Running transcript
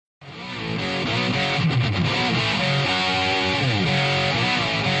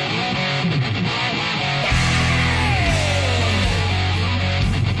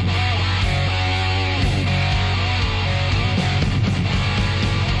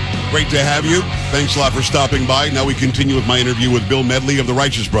Great to have you. Thanks a lot for stopping by. Now we continue with my interview with Bill Medley of the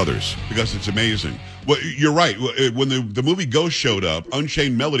Righteous Brothers, because it's amazing. Well, you're right. When the movie Ghost showed up,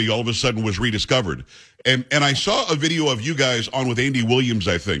 Unchained Melody all of a sudden was rediscovered. And I saw a video of you guys on with Andy Williams,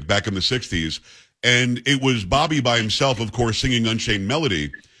 I think, back in the 60s. And it was Bobby by himself, of course, singing Unchained Melody.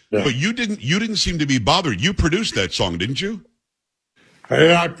 Yeah. But you didn't seem to be bothered. You produced that song, didn't you?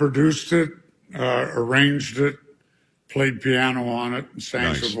 I produced it, arranged it, played piano on it, and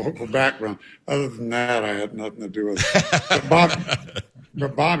sang some vocal background. Other than that, I had nothing to do with it.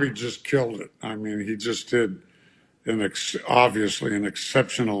 But Bobby just killed it. I mean, he just did obviously an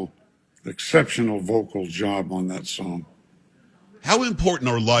exceptional vocal job on that song. How important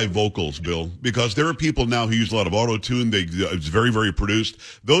are live vocals, Bill? Because there are people now who use a lot of auto-tune. It's very, very produced.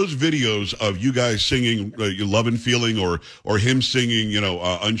 Those videos of you guys singing Love and Feeling or him singing,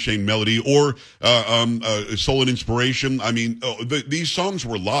 Unchained Melody or Soul and Inspiration. I mean, these songs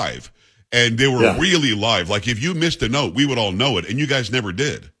were live, and they were really live. Like, if you missed a note, we would all know it, and you guys never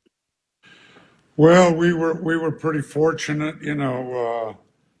did. Well, we were pretty fortunate.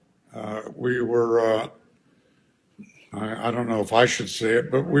 We were... I don't know if I should say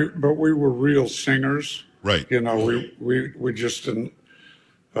it, but we were real singers. Right. We just didn't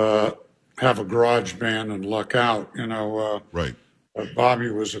have a garage band and luck out. Right.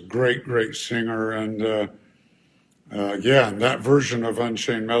 Bobby was a great singer, and and that version of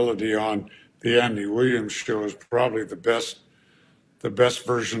Unchained Melody on the Andy Williams show is probably the best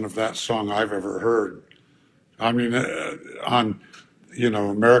version of that song I've ever heard. I mean, on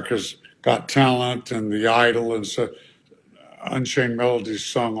America's Got Talent and The Idol and so. Unchained Melody's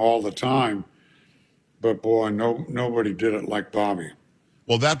sung all the time, but boy, nobody did it like Bobby.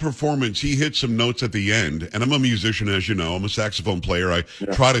 Well, that performance, he hit some notes at the end, and I'm a musician, as you know. I'm a saxophone player. I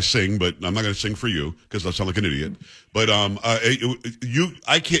try to sing, but I'm not going to sing for you because I sound like an idiot. But I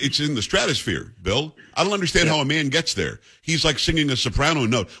can't. It's in the stratosphere, Bill. I don't understand how a man gets there. He's like singing a soprano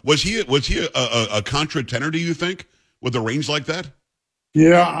note. Was he a contra tenor? Do you think, with a range like that?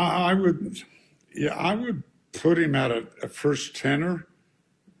 Yeah, I would. Yeah, I would put him at a first tenor,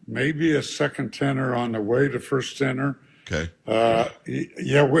 maybe a second tenor on the way to first tenor. Okay. I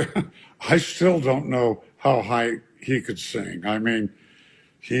still don't know how high he could sing. I mean,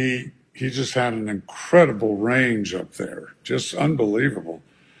 he just had an incredible range up there, just unbelievable.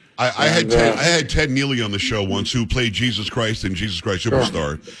 I had Ted Neely on the show once, who played Jesus Christ in Jesus Christ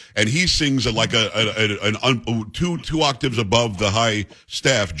Superstar, and he sings at like two octaves above the high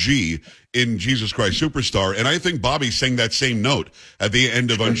staff G in Jesus Christ Superstar, and I think Bobby sang that same note at the end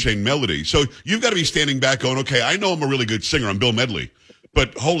of Unchained Melody. So you've got to be standing back going, okay, I know I'm a really good singer, I'm Bill Medley,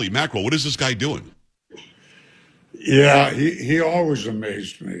 but holy mackerel, what is this guy doing? Yeah, he always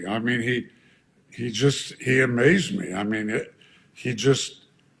amazed me. I mean, he amazed me. I mean, he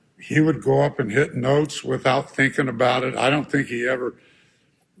would go up and hit notes without thinking about it. I don't think he ever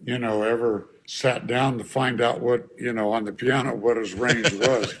sat down to find out what, on the piano, what his range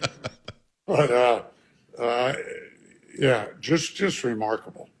was. But, just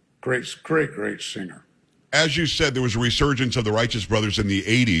remarkable. Great singer. As you said, there was a resurgence of the Righteous Brothers in the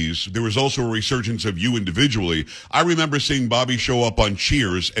 80s. There was also a resurgence of you individually. I remember seeing Bobby show up on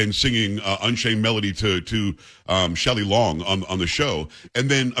Cheers and singing Unchained Melody to Shelley Long on the show. And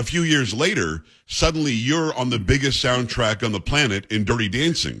then a few years later, suddenly you're on the biggest soundtrack on the planet in Dirty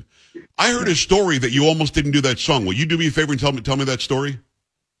Dancing. I heard a story that you almost didn't do that song. Will you do me a favor and tell me that story?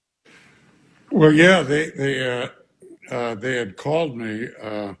 Well, yeah, they had called me.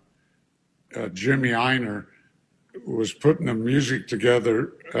 Jimmy Einer was putting the music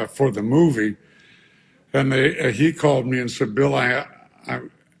together for the movie, and he called me and said, "Bill,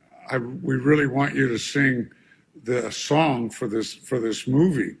 we really want you to sing the song for this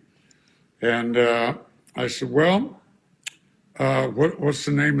movie." And I said, "Well, what's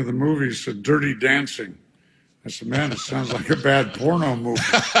the name of the movie?" He said, "Dirty Dancing." I said, "Man, it sounds like a bad porno movie."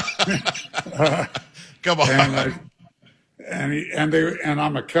 Come on. And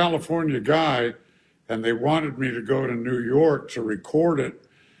I'm a California guy, and they wanted me to go to New York to record it.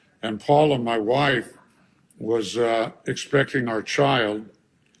 And Paula, my wife, was expecting our child,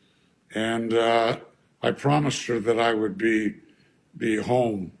 and I promised her that I would be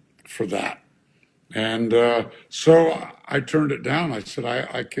home for that. And so I turned it down. I said,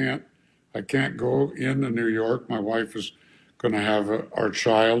 I can't go into New York. My wife is going to have our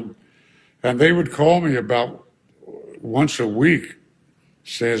child. And they would call me about once a week,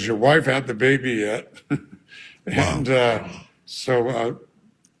 say, "Has your wife had the baby yet?" And so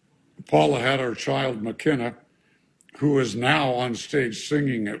Paula had our child, McKenna, who is now on stage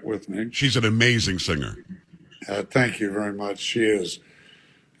singing it with me. She's an amazing singer. Thank you very much. She is.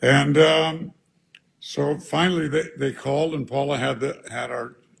 And so finally they called, and Paula had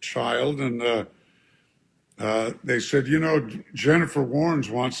our child, and they said, you know, Jennifer Warnes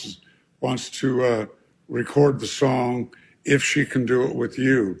wants to record the song if she can do it with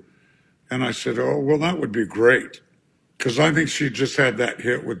you. And I said, oh, well, that would be great. Because I think she just had that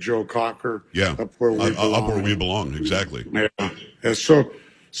hit with Joe Cocker, Yeah. Up Where We Belong. Up Where We Belong, exactly. Yeah. Yeah, so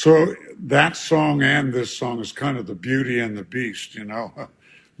that song and this song is kind of the Beauty and the Beast, you know,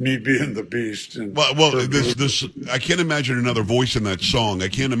 me being the Beast. And Well, this I can't imagine another voice in that song. I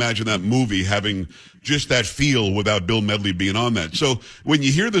can't imagine that movie having just that feel without Bill Medley being on that. So when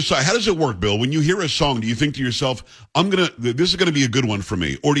you hear this, how does it work, Bill? When you hear a song, do you think to yourself, this is gonna be a good one for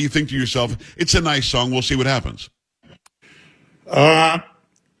me, or do you think to yourself, it's a nice song, we'll see what happens? Well,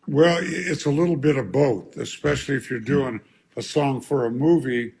 it's a little bit of both, especially if you're doing a song for a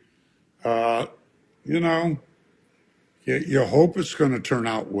movie. You know, you hope it's going to turn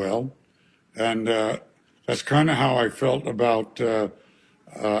out well. And that's kind of how I felt about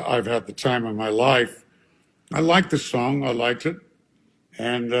I've Had the Time of My Life. I liked the song, I liked it.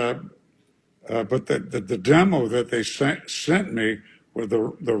 And but the demo that they sent me were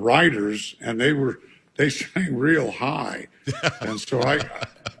the writers, and they sang real high. And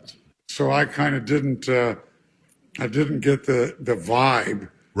so I kind of didn't I didn't get the vibe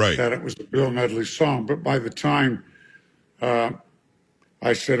Right. that it was a Bill Medley song. But by the time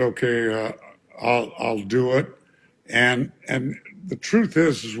I said, okay, I'll do it, and the truth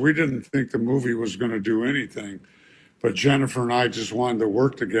is we didn't think the movie was going to do anything, but Jennifer and I just wanted to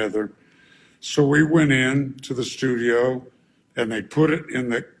work together. So we went in to the studio, and they put it in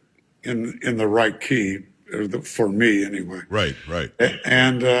the right key for me anyway. Right, right.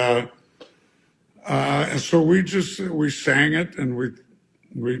 And so we sang it, and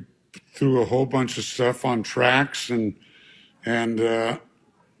we threw a whole bunch of stuff on tracks, and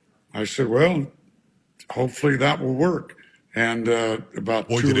I said, well, hopefully that will work. And about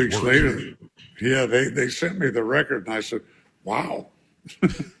Boy, 2 did it weeks work. later, yeah, they sent me the record, and I said, wow,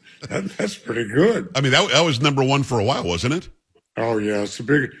 that's pretty good. I mean, that was number one for a while, wasn't it? Oh yeah, it's a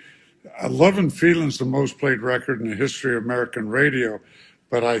big. Love and Feeling's the most played record in the history of American radio,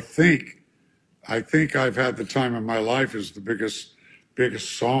 but I think I've Had the Time of My Life is the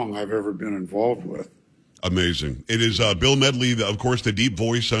biggest song I've ever been involved with. Amazing. It is Bill Medley, of course, the deep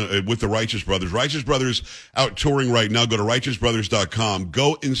voice with the Righteous Brothers. Righteous Brothers out touring right now. Go to righteousbrothers.com.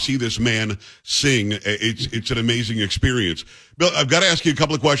 Go and see this man sing. It's an amazing experience. Bill, I've got to ask you a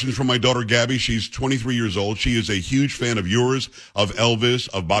couple of questions from my daughter, Gabby. She's 23 years old. She is a huge fan of yours, of Elvis,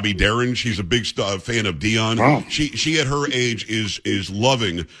 of Bobby Darin. She's a big fan of Dion. Wow. She at her age is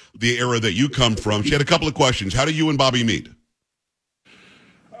loving the era that you come from. She had a couple of questions. How did you and Bobby meet?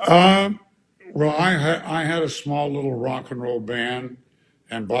 Well, I had a small little rock and roll band,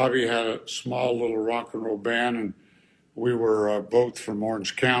 and Bobby had a small little rock and roll band, and we were both from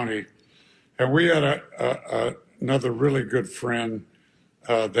Orange County. And we had another really good friend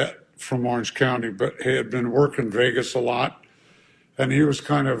that from Orange County, but he had been working Vegas a lot, and he was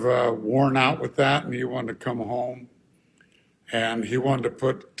kind of worn out with that, and he wanted to come home, and he wanted to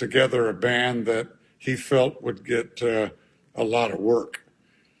put together a band that he felt would get a lot of work.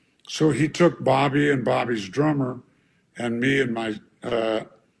 So he took Bobby and Bobby's drummer and me and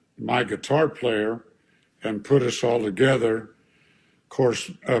my guitar player and put us all together. Of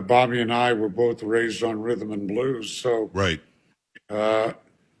course, Bobby and I were both raised on rhythm and blues, so Right.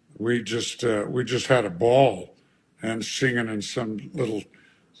 we just had a ball and singing in some little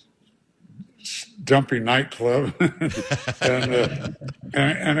dumpy nightclub, and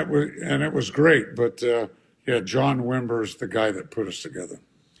it was great. But yeah, John Wimber is the guy that put us together.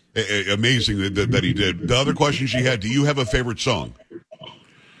 Amazing that he did. The other question she had, do you have a favorite song?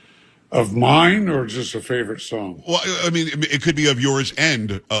 Of mine, or just a favorite song? Well, I mean, it could be of yours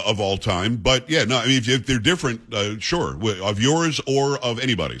and of all time, but yeah, no, I mean, if they're different, sure, of yours or of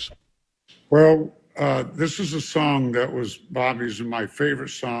anybody's. Well, this is a song that was Bobby's and my favorite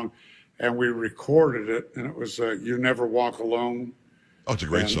song, and we recorded it, and it was "You Never Walk Alone." Oh, it's a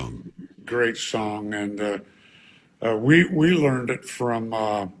great song. Great song, and we learned it from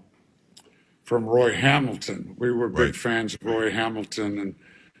Roy Hamilton. We were big fans of Roy Hamilton,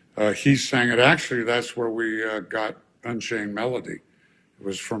 and he sang it. Actually, that's where we got Unchained Melody. It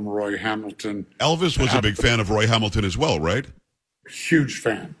was from Roy Hamilton. Elvis was a big fan of Roy Hamilton as well, right? Huge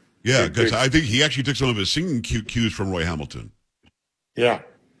fan. Yeah, because I think he actually took some of his singing cues from Roy Hamilton. Yeah.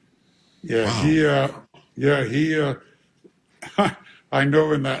 Wow. He I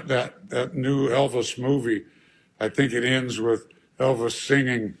know in that new Elvis movie, I think it ends with Elvis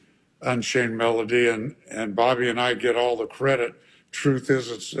singing Unchained Melody, and Bobby and I get all the credit truth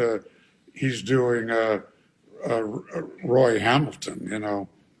is, he's doing Roy Hamilton,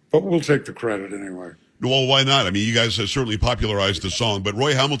 but we'll take the credit anyway. Well, why not? I mean, you guys have certainly popularized the song, but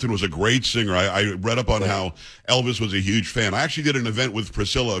Roy Hamilton was a great singer. I read up on how Elvis was a huge fan. I actually did an event with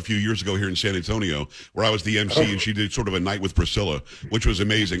Priscilla a few years ago here in San Antonio where I was the MC, and she did sort of a night with Priscilla, which was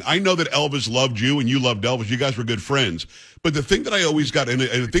amazing. I know that Elvis loved you and you loved Elvis. You guys were good friends. But the thing that I always got, and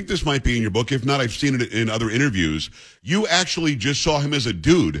I think this might be in your book, if not, I've seen it in other interviews, you actually just saw him as a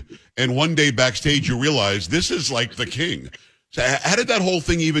dude, and one day backstage you realized this is like the king. So how did that whole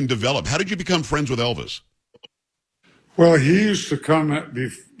thing even develop? How did you become friends with Elvis? Well, he used to come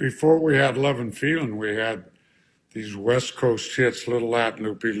before we had Love and Feeling. We had these West Coast hits, Little Latin,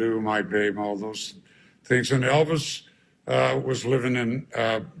 Loopy Loo, My Babe, all those things. And Elvis was living in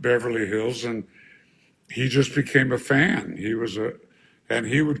Beverly Hills, and he just became a fan. And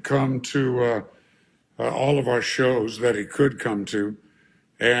he would come to all of our shows that he could come to.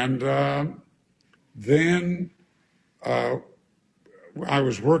 And then I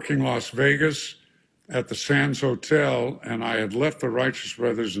was working Las Vegas at the Sands Hotel, and I had left the Righteous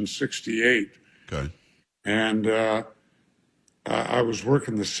Brothers in '68. Okay. And I was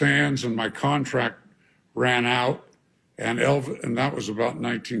working the Sands, and my contract ran out, and that was about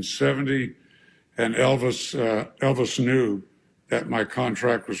 1970. And Elvis knew that my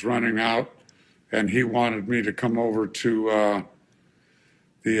contract was running out, and he wanted me to come over to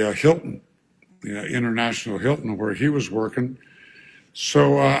the Hilton, the International Hilton, where he was working.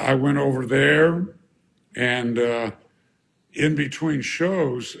 So I went over there, and in between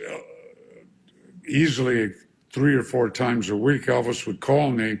shows, easily 3 or 4 times a week, Elvis would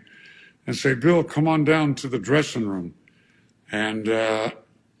call me and say, "Bill, come on down to the dressing room." And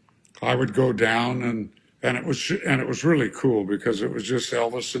I would go down, and it was really cool because it was just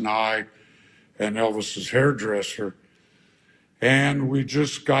Elvis and I and Elvis's hairdresser. And we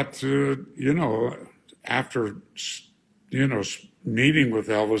just got to, after, meeting with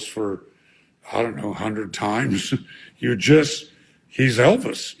Elvis for, I don't know, 100 times, he's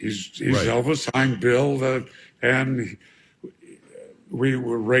Elvis. He's right. Elvis, I'm Bill. And we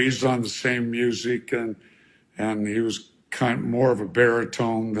were raised on the same music, and he was kind of more of a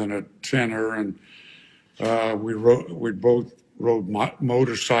baritone than a tenor. And we both rode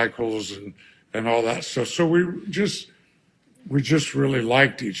motorcycles and all that stuff. So we just really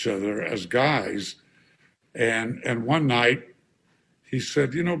liked each other as guys. And one night he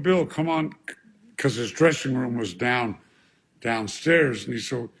said, "Bill, come on," because his dressing room was downstairs. And he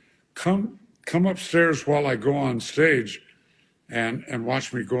said, come upstairs while I go on stage and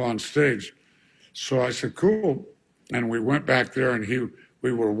watch me go on stage. So I said, cool. And we went back there, and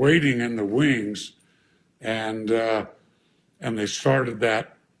we were waiting in the wings, and they started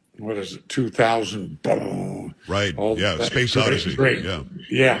that, what is it, 2000, boom. Right, yeah, Space Odyssey. Great.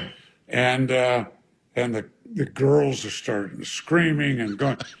 Yeah. And the girls are starting screaming and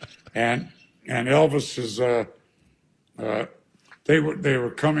going, and Elvis is, they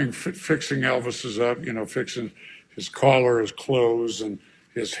were coming, fixing Elvis's up, fixing his collar, his clothes, and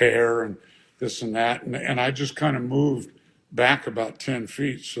his hair, and this and that. And I just kind of moved back about 10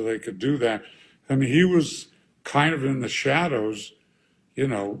 feet so they could do that. And he was kind of in the shadows, in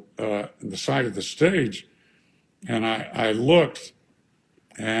the side of the stage. And I looked,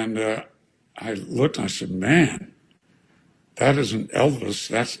 and I said, man, that isn't Elvis.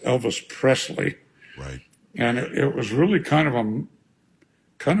 That's Elvis Presley. Right. And it was really kind of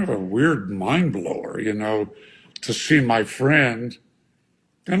a weird mind blower, to see my friend.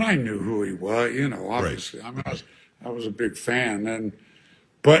 And I knew who he was, obviously. Right. I mean, I was a big fan,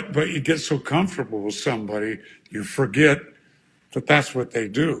 but you get so comfortable with somebody, you forget that that's what they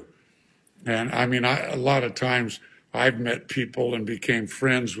do. And I mean, a lot of times I've met people and became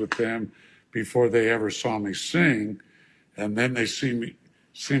friends with them before they ever saw me sing, and then they see me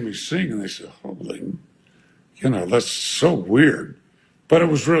sing, and they say, "Holy, that's so weird." But it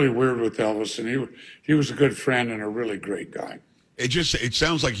was really weird with Elvis, and he was a good friend and a really great guy. It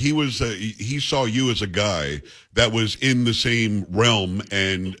sounds like he saw you as a guy that was in the same realm,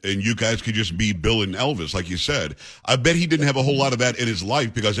 and you guys could just be Bill and Elvis, like you said. I bet he didn't have a whole lot of that in his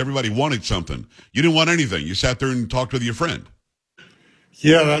life because everybody wanted something. You didn't want anything. You sat there and talked with your friend.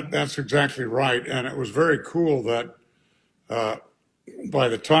 Yeah, that's exactly right. And it was very cool that by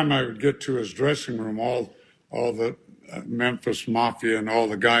the time I would get to his dressing room, all the Memphis Mafia and all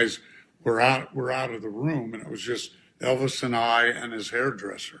the guys were out of the room, and it was just Elvis and I and his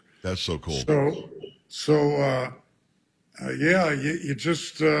hairdresser. That's so cool. So you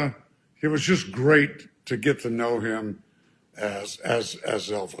just it was just great to get to know him as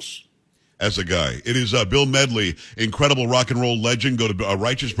Elvis. as a guy. It is Bill Medley, incredible rock and roll legend. Go to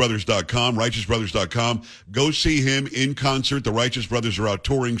righteousbrothers.com, righteousbrothers.com. Go see him in concert. The Righteous Brothers are out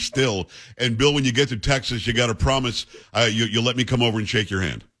touring still. And Bill, when you get to Texas, you got to promise you'll let me come over and shake your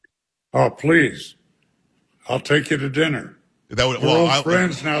hand. Oh, please. I'll take you to dinner. We're old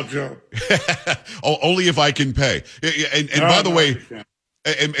friends now, Joe. Only if I can pay. And by the way,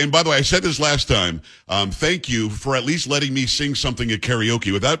 and by the way, I said this last time. Thank you for at least letting me sing something at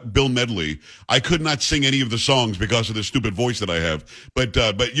karaoke. Without Bill Medley, I could not sing any of the songs because of the stupid voice that I have. But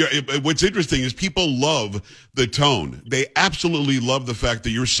what's interesting is people love the tone. They absolutely love the fact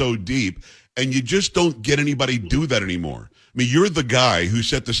that you're so deep, and you just don't get anybody do that anymore. I mean, you're the guy who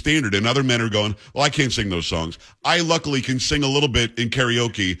set the standard, and other men are going, well, I can't sing those songs. I luckily can sing a little bit in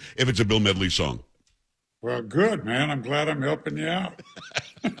karaoke if it's a Bill Medley song. Well, good, man. I'm glad I'm helping you out.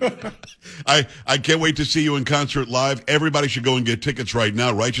 I can't wait to see you in concert live. Everybody should go and get tickets right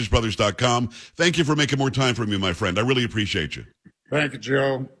now, righteousbrothers.com. Thank you for making more time for me, my friend. I really appreciate you. Thank you,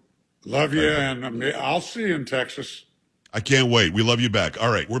 Joe. Love you, and I'll see you in Texas. I can't wait. We love you back. All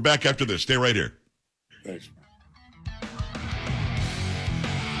right, we're back after this. Stay right here. Thanks.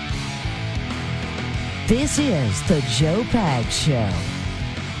 This is the Joe Pags Show.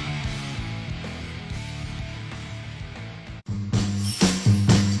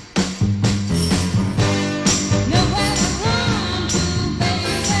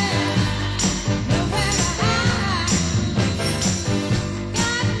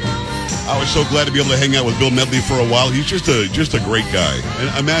 I was so glad to be able to hang out with Bill Medley for a while. He's just a great guy.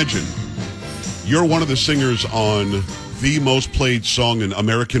 And imagine, you're one of the singers on the most played song in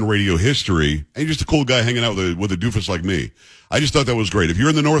American radio history, and you're just a cool guy hanging out with a doofus like me. I just thought that was great. If you're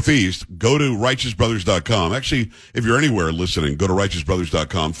in the Northeast, go to righteousbrothers.com. Actually, if you're anywhere listening, go to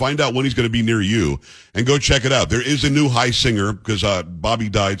righteousbrothers.com. Find out when he's going to be near you, and go check it out. There is a new high singer, because Bobby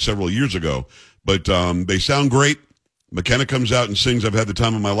died several years ago, but they sound great. McKenna comes out and sings. I've had the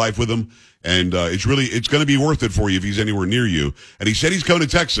time of my life with him, and it's going to be worth it for you if he's anywhere near you. And he said he's coming to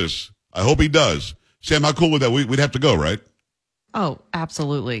Texas. I hope he does. Sam, how cool would that? We'd have to go, right? Oh,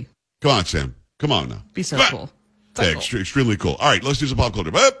 absolutely. Come on, Sam. Come on now. Be so cool. So yeah, cool. Extremely cool. All right, let's do some pop culture.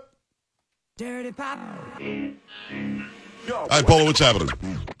 Dirty pop. All right, Polo, what's happening?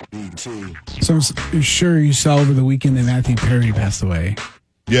 So I'm sure you saw over the weekend that Matthew Perry passed away.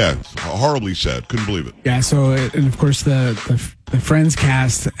 Yeah, horribly sad. Couldn't believe it. Yeah, so, and of course, the Friends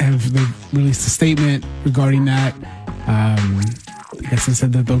cast have released a statement regarding that. I guess they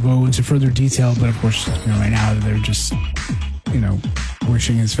said that they'll go into further detail, but of course, right now they're just,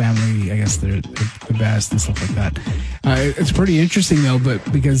 wishing his family, I guess, the best and stuff like that. It's pretty interesting, though,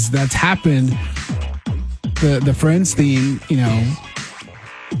 but because that's happened, the Friends theme,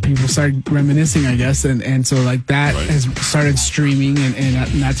 people started reminiscing, I guess, and so like that has started streaming and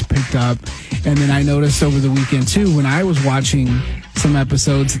that's picked up. And then I noticed over the weekend too, when I was watching some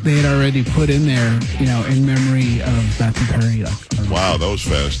episodes, they had already put in there, in memory of Matthew Perry. Wow, that was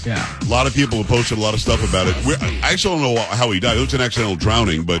fast. Yeah. A lot of people have posted a lot of stuff about it. I still don't know how he died. It was an accidental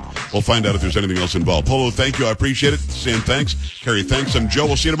drowning, but we'll find out if there's anything else involved. Polo, thank you. I appreciate it. Sam, thanks. Carrie, thanks. I'm Joe.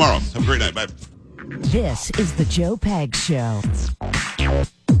 We'll see you tomorrow. Have a great night. Bye. This is the Joe Pags Show.